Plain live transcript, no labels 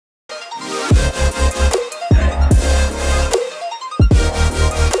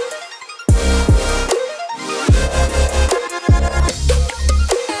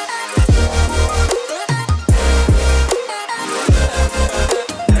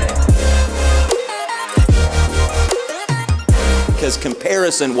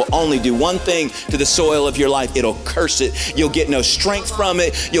comparison will only do one thing to the soil of your life. It'll curse it. You'll get no strength from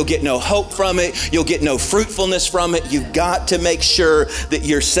it. You'll get no hope from it. You'll get no fruitfulness from it. You've got to make sure that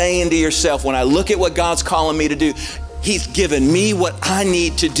you're saying to yourself, when I look at what God's calling me to do, He's given me what I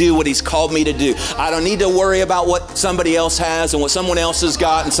need to do, what He's called me to do. I don't need to worry about what somebody else has and what someone else has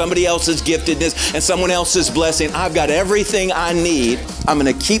got and somebody else's giftedness and someone else's blessing. I've got everything I need. I'm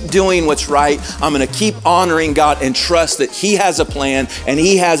going to keep doing what's right. I'm going to keep honoring God and trust that He has a plan and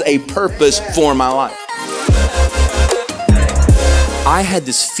He has a purpose for my life. I had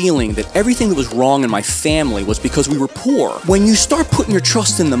this feeling that everything that was wrong in my family was because we were poor. When you start putting your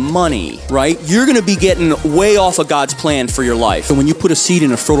trust in the money, right, you're going to be getting way off of God's plan for your life. And when you put a seed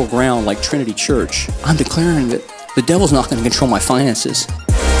in a fertile ground like Trinity Church, I'm declaring that the devil's not going to control my finances.